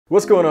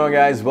What's going on,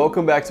 guys?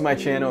 Welcome back to my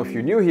channel. If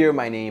you're new here,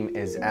 my name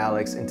is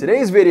Alex, and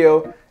today's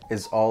video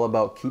is all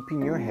about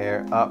keeping your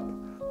hair up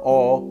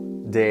all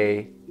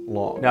day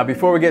long. Now,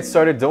 before we get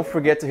started, don't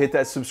forget to hit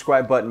that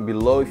subscribe button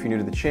below if you're new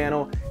to the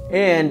channel.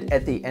 And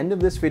at the end of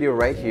this video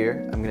right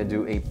here, I'm gonna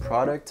do a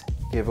product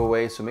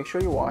giveaway, so make sure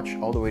you watch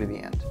all the way to the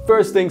end.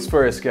 First things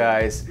first,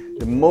 guys,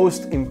 the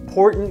most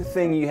important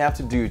thing you have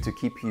to do to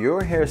keep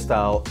your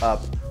hairstyle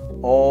up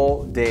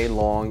all day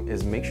long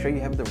is make sure you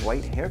have the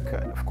right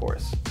haircut, of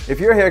course. If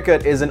your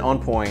haircut isn't on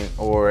point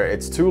or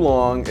it's too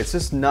long, it's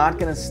just not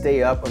gonna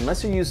stay up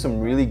unless you use some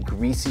really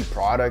greasy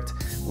product,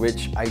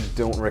 which I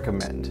don't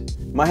recommend.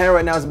 My hair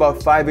right now is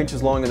about 5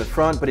 inches long in the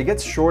front, but it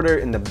gets shorter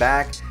in the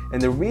back.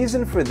 And the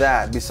reason for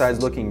that,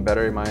 besides looking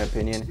better in my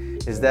opinion,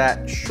 is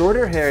that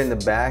shorter hair in the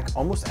back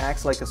almost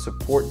acts like a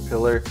support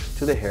pillar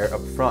to the hair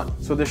up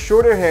front. So the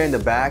shorter hair in the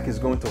back is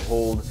going to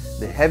hold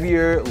the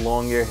heavier,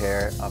 longer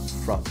hair up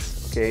front.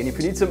 Okay, and if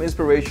you need some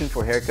inspiration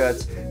for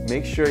haircuts,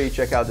 make sure you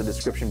check out the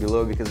description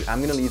below because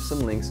I'm gonna leave some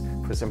links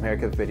for some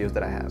haircut videos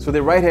that I have. So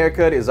the right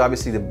haircut is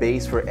obviously the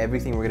base for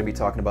everything we're gonna be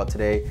talking about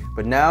today,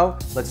 but now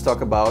let's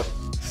talk about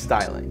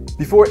styling.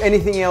 Before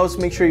anything else,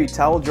 make sure you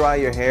towel dry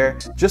your hair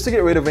just to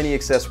get rid of any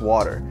excess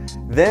water.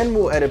 Then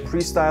we'll add a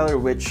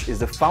pre-styler, which is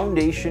the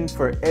foundation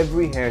for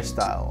every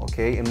hairstyle,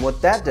 okay? And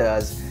what that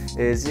does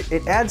is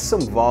it adds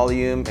some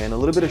volume and a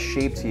little bit of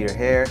shape to your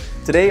hair.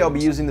 Today I'll be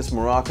using this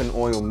Moroccan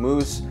oil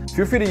mousse.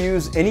 Feel free to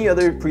use any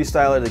other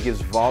pre-styler that gives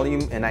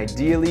volume and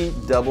ideally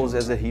doubles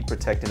as a heat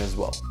protectant as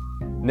well.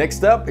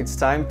 Next up, it's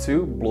time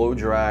to blow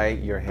dry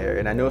your hair.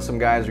 And I know some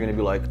guys are gonna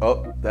be like,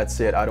 oh, that's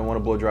it, I don't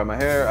wanna blow dry my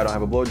hair, I don't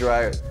have a blow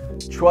dryer.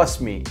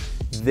 Trust me,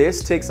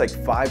 this takes like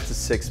 5 to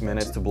 6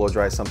 minutes to blow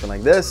dry something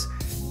like this,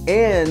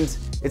 and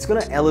it's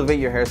gonna elevate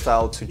your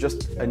hairstyle to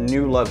just a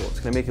new level. It's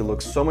gonna make it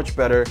look so much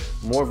better,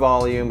 more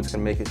volume, it's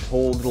gonna make it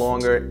hold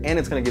longer, and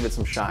it's gonna give it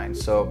some shine.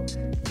 So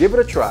give it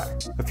a try.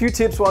 A few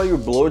tips while you're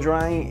blow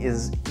drying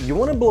is you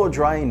wanna blow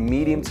dry in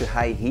medium to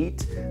high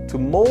heat to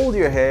mold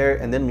your hair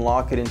and then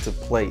lock it into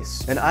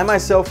place. And I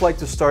myself like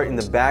to start in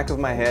the back of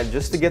my head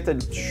just to get the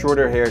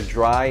shorter hair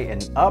dry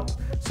and up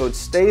so it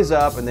stays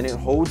up and then it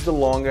holds the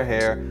longer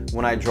hair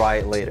when I dry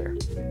it later.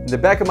 In the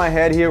back of my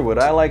head here, what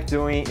I like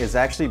doing is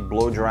actually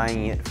blow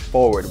drying it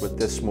forward with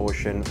this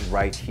motion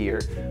right here,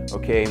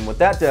 okay? And what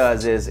that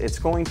does is it's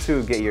going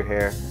to get your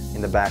hair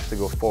in the back to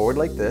go forward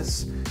like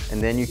this,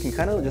 and then you can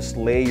kind of just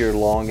lay your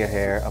longer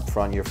hair up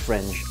front, your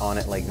fringe on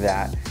it like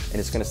that, and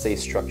it's gonna stay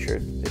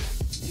structured,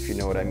 if you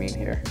know what I mean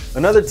here.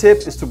 Another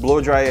tip is to blow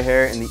dry your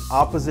hair in the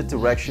opposite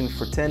direction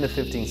for 10 to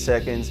 15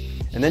 seconds,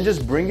 and then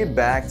just bring it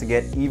back to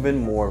get even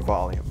more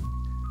volume.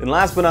 And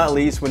last but not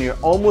least, when you're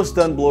almost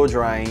done blow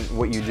drying,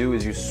 what you do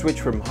is you switch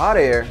from hot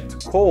air to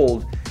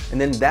cold, and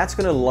then that's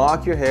gonna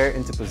lock your hair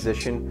into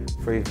position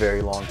for a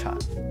very long time.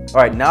 All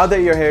right, now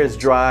that your hair is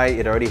dry,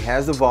 it already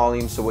has the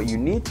volume, so what you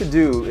need to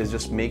do is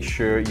just make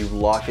sure you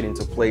lock it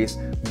into place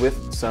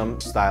with some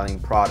styling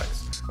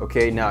products.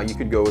 Okay, now you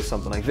could go with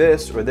something like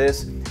this or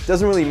this.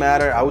 Doesn't really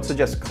matter. I would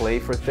suggest clay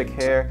for thick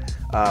hair,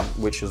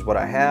 which is what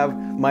I have.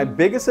 My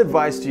biggest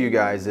advice to you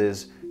guys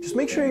is just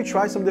make sure you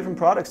try some different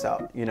products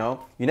out, you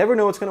know? You never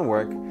know what's gonna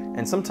work,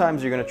 and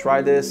sometimes you're gonna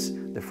try this,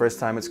 the first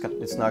time it's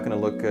not gonna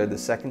look good, the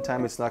second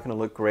time it's not gonna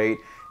look great,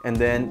 and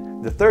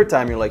then the third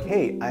time you're like,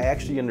 hey, I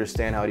actually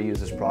understand how to use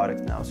this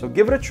product now. So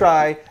give it a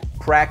try,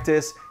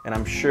 practice, and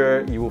I'm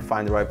sure you will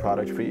find the right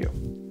product for you.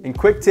 And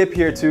quick tip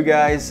here too,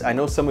 guys, I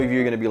know some of you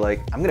are gonna be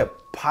like, I'm gonna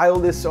pile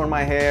this on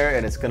my hair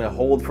and it's gonna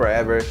hold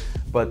forever,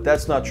 but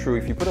that's not true.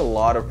 If you put a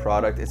lot of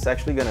product, it's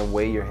actually gonna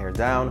weigh your hair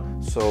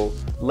down, so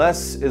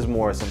less is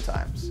more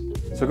sometimes.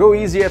 So go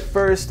easy at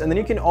first, and then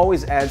you can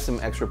always add some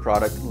extra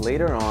product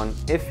later on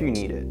if you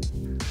need it.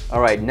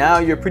 All right, now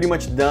you're pretty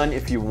much done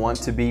if you want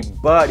to be,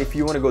 but if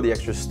you wanna go the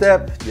extra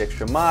step, the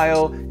extra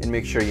mile, and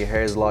make sure your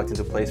hair is locked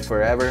into place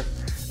forever,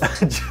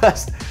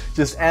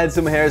 just add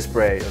some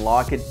hairspray and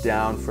lock it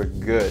down for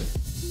good.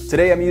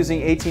 Today I'm using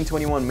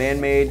 1821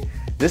 Man-Made.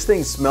 This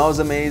thing smells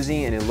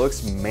amazing and it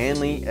looks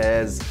manly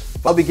as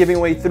I'll be giving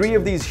away 3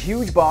 of these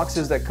huge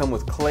boxes that come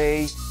with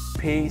clay,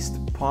 paste,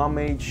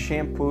 pomade,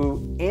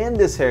 shampoo, and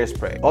this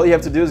hairspray. All you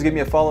have to do is give me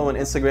a follow on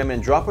Instagram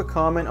and drop a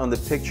comment on the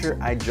picture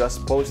I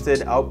just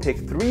posted. I'll pick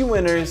 3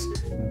 winners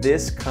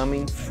this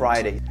coming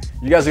Friday.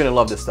 You guys are gonna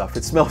love this stuff.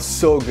 It smells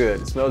so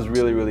good. It smells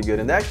really, really good.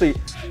 And actually,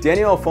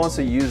 Daniel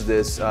Alfonso used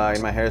this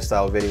in my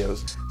hairstyle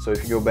videos. So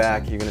if you go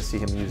back, you're gonna see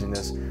him using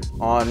this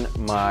on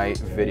my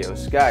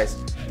videos. Guys,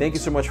 thank you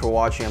so much for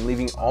watching. I'm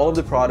leaving all of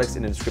the products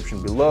in the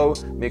description below.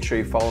 Make sure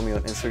you follow me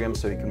on Instagram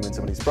so you can win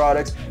some of these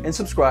products, and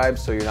subscribe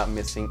so you're not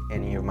missing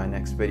any of my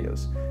next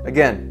videos.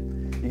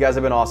 Again, you guys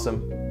have been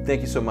awesome.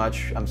 Thank you so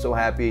much. I'm so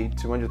happy.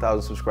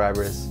 200,000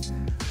 subscribers.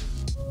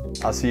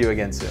 I'll see you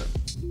again soon.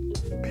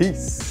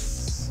 Peace.